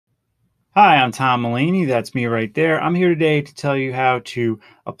Hi, I'm Tom Mulaney. That's me right there. I'm here today to tell you how to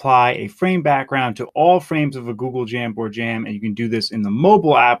apply a frame background to all frames of a Google Jamboard jam. And you can do this in the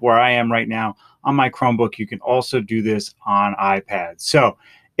mobile app where I am right now on my Chromebook. You can also do this on iPad. So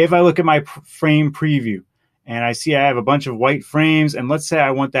if I look at my frame preview and I see I have a bunch of white frames, and let's say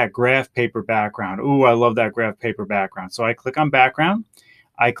I want that graph paper background. Ooh, I love that graph paper background. So I click on background.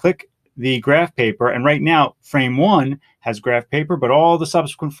 I click the graph paper, and right now frame one has graph paper, but all the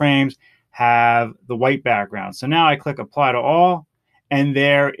subsequent frames have the white background. So now I click apply to all, and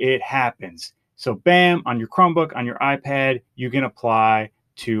there it happens. So bam, on your Chromebook, on your iPad, you can apply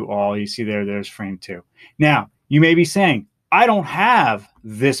to all. You see there's frame two. Now, you may be saying, I don't have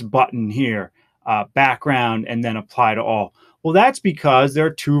this button here, background and then apply to all. Well, that's because there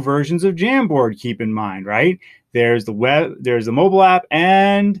are two versions of Jamboard, keep in mind, right? There's the mobile app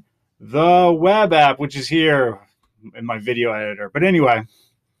and the web app, which is here in my video editor. But anyway,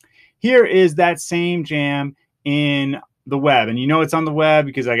 here is that same jam in the web. And you know it's on the web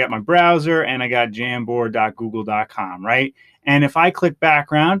because I got my browser and I got jambord.google.com, right? And if I click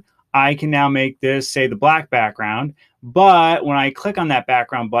background, I can now make this, say, the black background. But when I click on that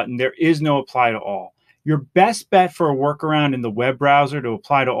background button, there is no apply to all. Your best bet for a workaround in the web browser to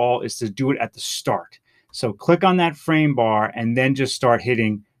apply to all is to do it at the start. So click on that frame bar and then just start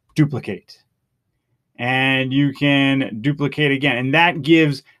hitting duplicate. And you can duplicate again. And that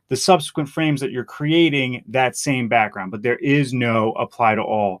gives the subsequent frames that you're creating that same background, but there is no apply to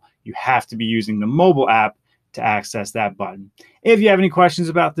all. You have to be using the mobile app to access that button. If you have any questions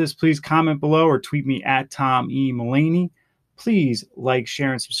about this, please comment below or tweet me at Tom E. Mulaney. Please like,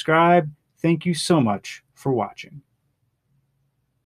 share, and subscribe. Thank you so much for watching.